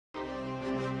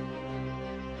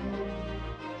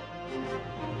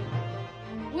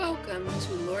welcome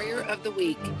to Lawyer of the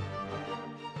Week.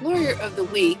 Lawyer of the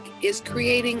Week is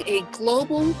creating a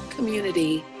global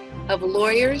community of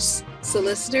lawyers,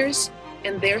 solicitors,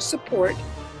 and their support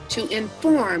to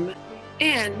inform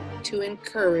and to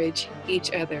encourage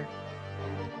each other.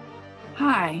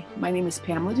 Hi, my name is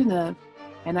Pamela Deneuve,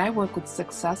 and I work with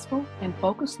successful and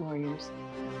focused lawyers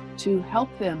to help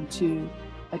them to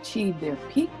achieve their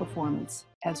peak performance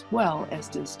as well as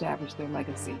to establish their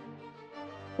legacy.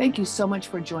 Thank you so much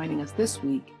for joining us this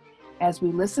week as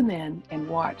we listen in and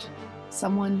watch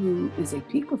someone who is a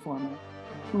peak performer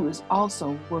who is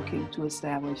also working to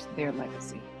establish their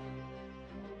legacy.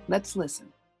 Let's listen.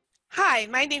 Hi,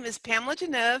 my name is Pamela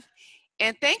Deneuve,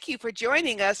 and thank you for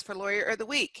joining us for Lawyer of the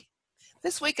Week.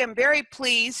 This week, I'm very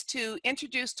pleased to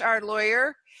introduce our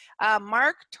lawyer,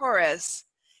 Mark Torres.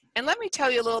 And let me tell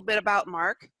you a little bit about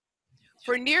Mark.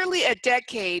 For nearly a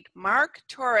decade, Mark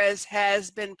Torres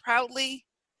has been proudly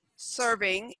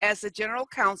serving as the General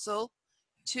Counsel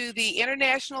to the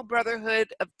International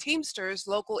Brotherhood of Teamsters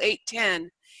Local 810,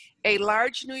 a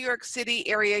large New York City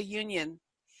area union.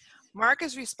 Mark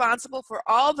is responsible for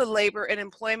all the labor and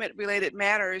employment-related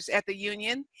matters at the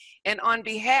union and on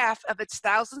behalf of its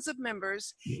thousands of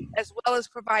members, as well as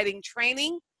providing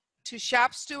training to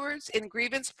shop stewards in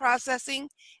grievance processing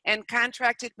and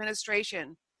contract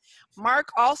administration. Mark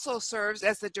also serves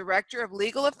as the Director of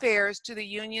Legal Affairs to the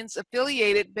union's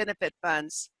affiliated benefit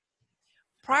funds.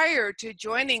 Prior to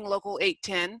joining Local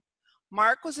 810,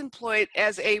 Mark was employed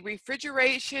as a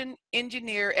refrigeration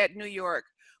engineer at New York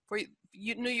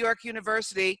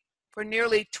University for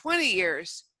nearly 20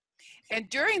 years. And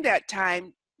during that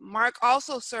time, Mark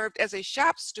also served as a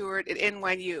shop steward at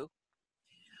NYU.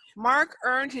 Mark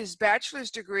earned his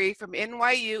bachelor's degree from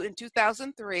NYU in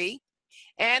 2003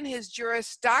 and his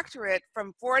Juris Doctorate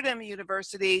from Fordham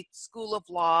University School of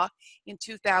Law in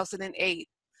 2008,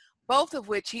 both of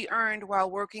which he earned while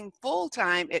working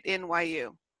full-time at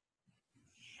NYU.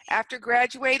 After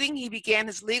graduating, he began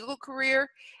his legal career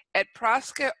at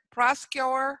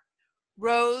Proskauer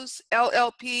Rose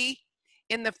LLP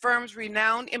in the firm's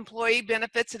renowned employee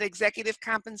benefits and executive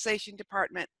compensation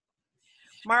department.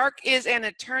 Mark is an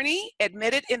attorney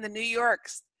admitted in the New York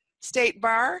State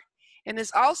Bar and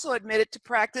is also admitted to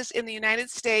practice in the United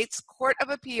States Court of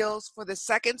Appeals for the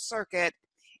Second Circuit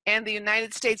and the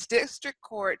United States District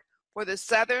Court for the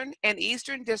Southern and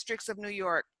Eastern Districts of New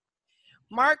York.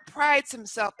 Mark prides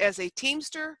himself as a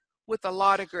Teamster with a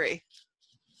law degree.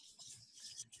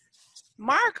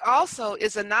 Mark also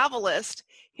is a novelist.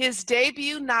 His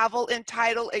debut novel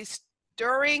entitled A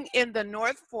Stirring in the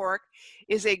North Fork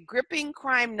is a gripping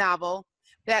crime novel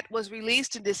that was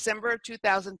released in December of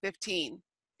 2015,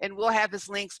 and we'll have his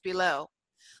links below.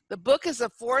 The book is a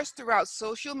force throughout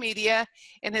social media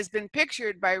and has been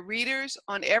pictured by readers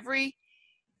on every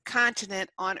continent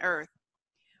on earth.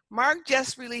 Mark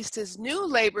just released his new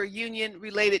labor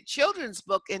union-related children's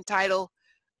book entitled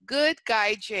Good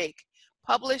Guy Jake,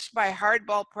 published by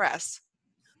Hardball Press.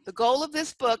 The goal of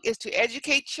this book is to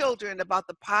educate children about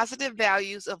the positive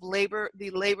values of labor,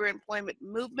 the labor employment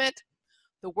movement,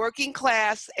 the working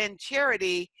class, and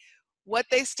charity, what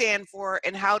they stand for,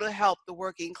 and how to help the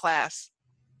working class.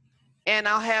 And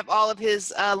I'll have all of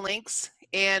his links.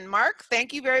 And Mark,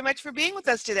 thank you very much for being with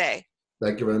us today.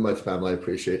 Thank you very much, Pamela. I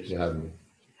appreciate you having me.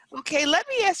 Okay, let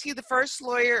me ask you the first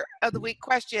Lawyer of the Week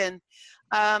question.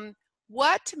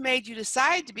 What made you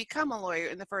decide to become a lawyer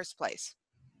in the first place?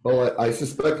 Well, I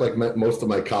suspect, like most of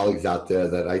my colleagues out there,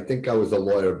 that I think I was a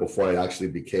lawyer before I actually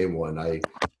became one. I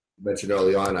mentioned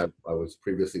early on, I was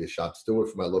previously a shop steward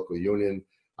for my local union.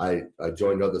 I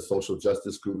joined other social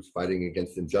justice groups fighting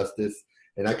against injustice,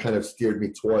 and that kind of steered me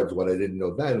towards what I didn't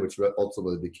know then, which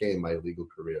ultimately became my legal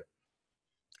career.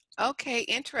 Okay,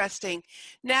 interesting.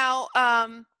 Now,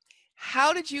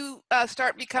 how did you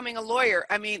start becoming a lawyer?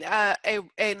 I mean,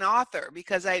 an author,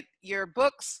 because your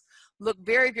books look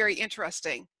very, very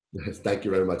interesting. Thank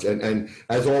you very much. And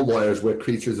as all lawyers, we're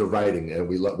creatures of writing, and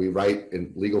we write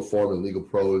in legal form and legal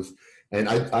prose. And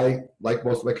I, like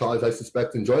most of my colleagues, I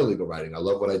suspect, enjoy legal writing. I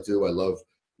love what I do. I love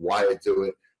why I do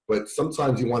it. But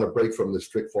sometimes you want to break from the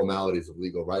strict formalities of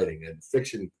legal writing, and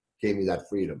fiction gave me that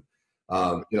freedom.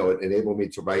 It enabled me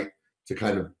to write, to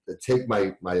kind of take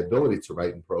my ability to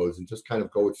write in prose and just kind of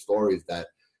go with stories that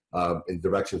in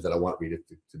directions that I want readers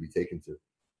to be taken to.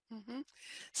 Mm-hmm.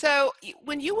 So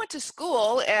when you went to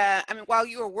school, while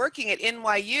you were working at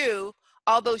NYU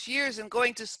all those years and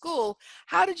going to school,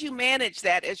 how did you manage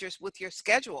that with your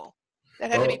schedule? That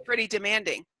had to be pretty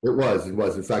demanding. It was.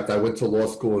 In fact, I went to law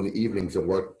school in the evenings and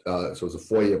worked, so it was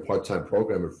a 4-year part-time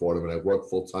program at Fordham, and I worked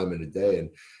full-time in a day.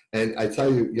 And I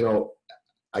tell you,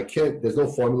 I can't, there's no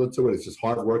formula to it. It's just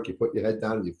hard work. You put your head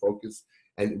down and you focus,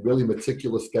 and really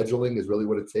meticulous scheduling is really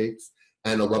what it takes.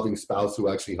 And a loving spouse who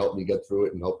actually helped me get through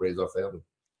it and help raise our family.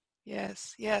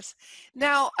 Yes, yes.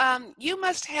 Now, you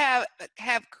must have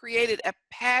created a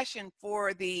passion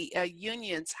for the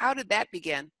unions. How did that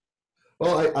begin?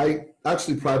 Well, I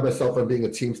actually pride myself on being a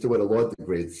Teamster with a law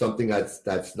degree. It's something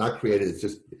that's not created. It's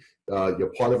just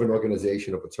you're part of an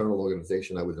organization, a fraternal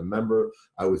organization. I was a member,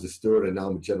 I was a steward, and now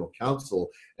I'm a general counsel.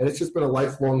 And it's just been a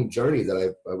lifelong journey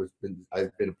that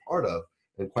I've been a part of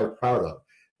and quite proud of.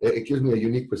 It gives me a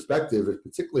unique perspective,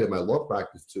 particularly in my law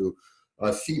practice, to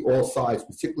see all sides,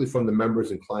 particularly from the members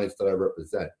and clients that I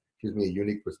represent. It gives me a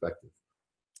unique perspective.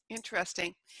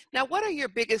 Interesting. Now, what are your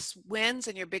biggest wins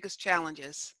and your biggest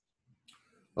challenges?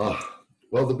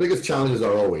 Well, the biggest challenges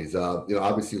are always,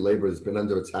 obviously labor has been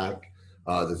under attack.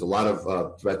 There's a lot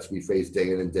of threats we face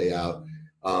day in and day out.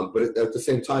 But at the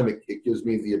same time, it gives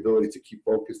me the ability to keep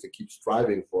focused and keep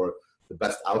striving for the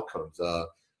best outcomes.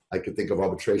 I could think of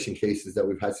arbitration cases that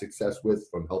we've had success with,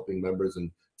 from helping members,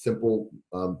 and simple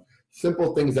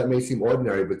things that may seem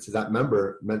ordinary, but to that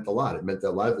member meant a lot. It meant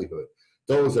their livelihood.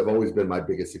 Those have always been my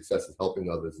biggest successes, helping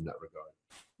others in that regard.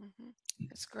 Mm-hmm.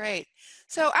 That's great.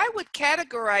 So I would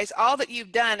categorize all that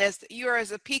you've done as you're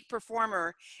as a peak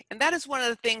performer. And that is one of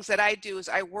the things that I do, is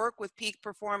I work with peak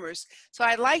performers. So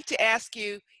I'd like to ask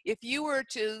you, if you were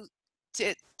to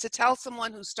tell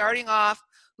someone who's starting off,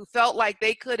 who felt like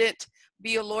they couldn't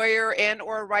be a lawyer and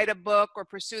or write a book or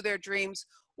pursue their dreams,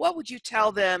 what would you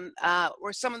tell them,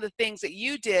 or some of the things that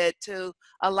you did to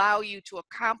allow you to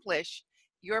accomplish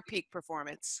your peak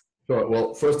performance? Sure.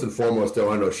 Well, first and foremost, there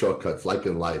are no shortcuts, like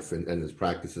in life and in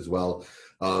practice as well.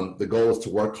 The goal is to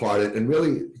work hard, and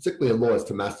really, particularly in law, is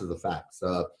to master the facts.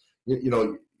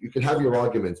 You can have your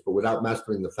arguments, but without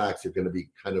mastering the facts, you're going to be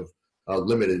kind of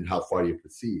limited in how far you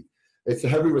proceed. It's a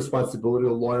heavy responsibility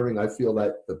of lawyering. I feel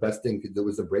that the best thing to do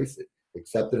is embrace it,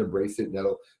 accept it, embrace it, and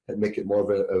that'll make it more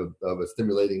of a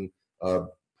stimulating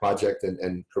project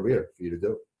and career for you to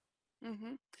do.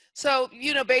 Mm-hmm. So,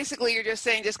 basically you're just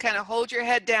saying, just kind of hold your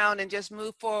head down and just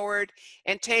move forward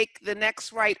and take the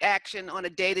next right action on a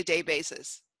day-to-day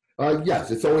basis.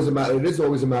 Yes, it is always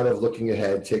a matter of looking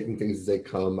ahead, taking things as they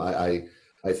come. I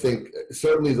think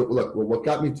certainly, what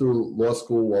got me through law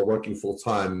school while working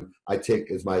full-time, I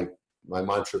take as my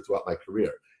mantra throughout my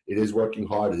career. It is working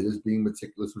hard. It is being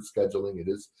meticulous with scheduling. It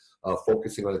is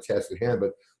focusing on a task at hand.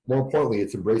 But more importantly,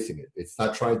 it's embracing it. It's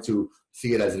not trying to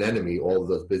see it as an enemy, all of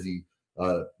those busy,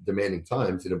 demanding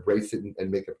times, and embrace it and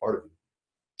make it part of you.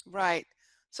 Right.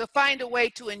 So find a way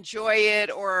to enjoy it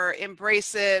or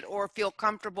embrace it or feel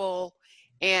comfortable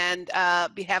and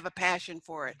have a passion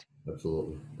for it.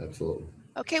 Absolutely. Absolutely.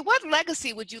 Okay. What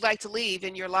legacy would you like to leave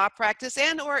in your law practice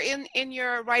and or in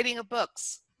your writing of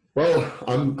books? Well,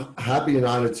 I'm happy and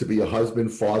honored to be a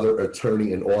husband, father,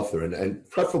 attorney, and author, and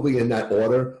preferably in that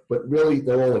order, but really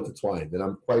they're all intertwined. And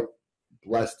I'm quite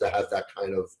blessed to have that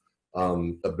kind of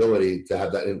ability to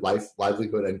have that in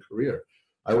livelihood and career.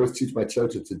 I always teach my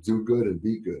children to do good and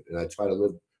be good, and I try to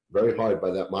live very hard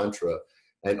by that mantra.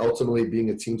 And ultimately, being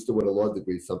a Teamster with a law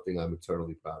degree is something I'm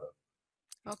eternally proud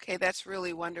of. Okay, that's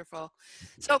really wonderful.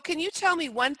 So can you tell me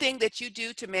one thing that you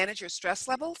do to manage your stress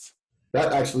levels?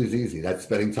 That actually is easy. That's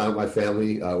spending time with my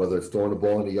family, whether it's throwing a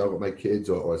ball in the yard with my kids,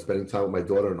 or spending time with my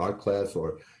daughter in art class,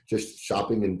 or just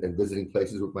shopping and visiting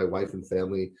places with my wife and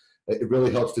family. It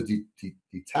really helps to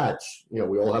detach. We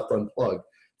all have to unplug,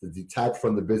 to detach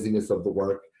from the busyness of the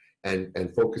work and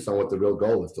focus on what the real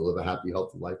goal is, to live a happy,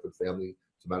 healthy life with family,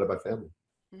 surrounded by family.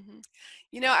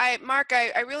 Mm-hmm. Mark,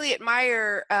 I really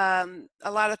admire a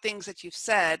lot of things that you've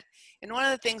said. And one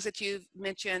of the things that you've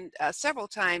mentioned several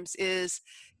times is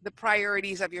the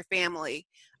priorities of your family.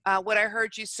 What I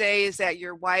heard you say is that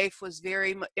your wife was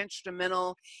very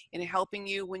instrumental in helping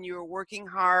you when you were working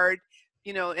hard,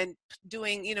 and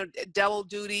doing, double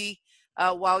duty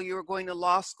while you were going to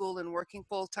law school and working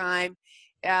full time.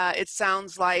 It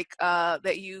sounds like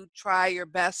that you try your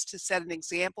best to set an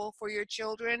example for your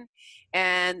children,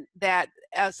 and that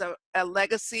as a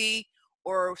legacy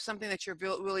or something that you're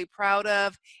really proud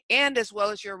of, and as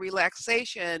well as your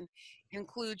relaxation,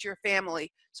 includes your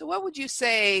family. So what would you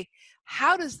say,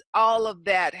 how does all of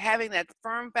that, having that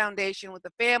firm foundation with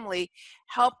the family,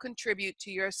 help contribute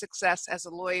to your success as a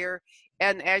lawyer?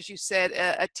 And as you said,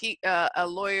 a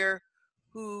lawyer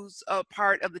who's a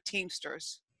part of the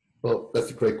Teamsters? Well,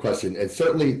 that's a great question. And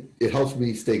certainly it helps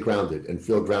me stay grounded and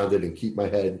feel grounded and keep my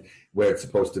head where it's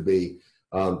supposed to be.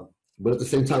 But at the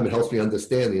same time, it helps me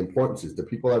understand the importances. The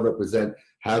people I represent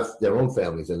have their own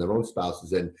families and their own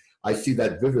spouses. And I see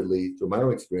that vividly through my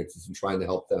own experiences in trying to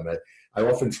help them. I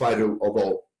often try to,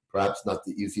 although perhaps not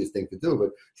the easiest thing to do, but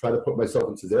try to put myself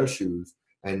into their shoes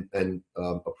and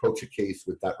approach a case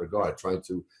with that regard, trying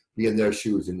to be in their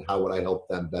shoes and how would I help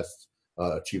them best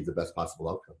achieve the best possible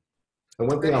outcome. And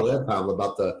one thing I'll add, Pamela,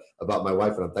 about my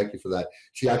wife, and I'm thank you for that.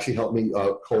 She actually helped me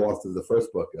co-author the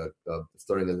first book,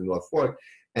 Starting in the North Fork.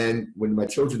 And when my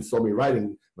children saw me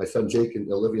writing, my son Jake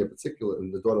and Olivia in particular,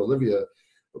 and the daughter Olivia,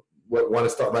 want to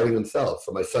start writing themselves.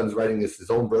 So my son's writing his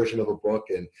own version of a book,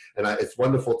 and it's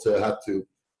wonderful to have to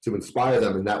inspire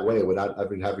them in that way without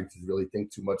having to really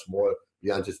think too much more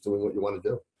beyond just doing what you want to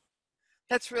do.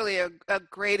 That's really a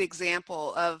great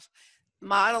example of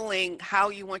modeling how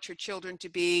you want your children to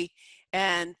be,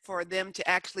 and for them to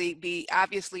actually be,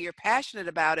 obviously you're passionate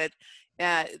about it,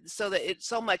 so that it's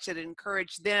so much that it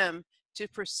encouraged them to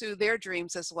pursue their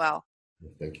dreams as well.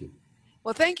 Thank you.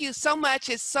 Well, thank you so much.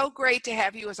 It's so great to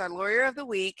have you as our Lawyer of the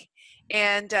Week,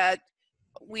 and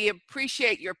we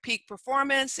appreciate your peak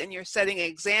performance, and you're setting an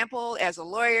example as a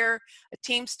lawyer, a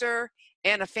teamster,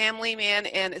 and a family man,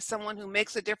 and as someone who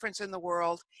makes a difference in the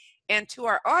world. And to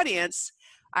our audience,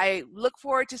 I look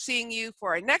forward to seeing you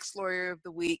for our next Lawyer of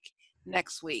the Week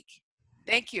next week.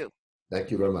 Thank you.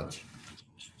 Thank you very much.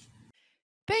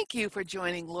 Thank you for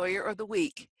joining Lawyer of the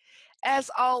Week.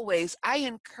 As always, I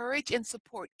encourage and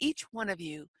support each one of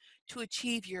you to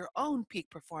achieve your own peak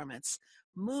performance,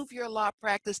 move your law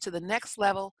practice to the next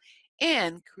level,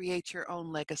 and create your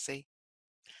own legacy.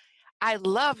 I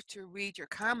love to read your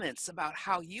comments about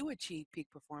how you achieve peak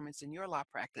performance in your law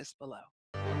practice below.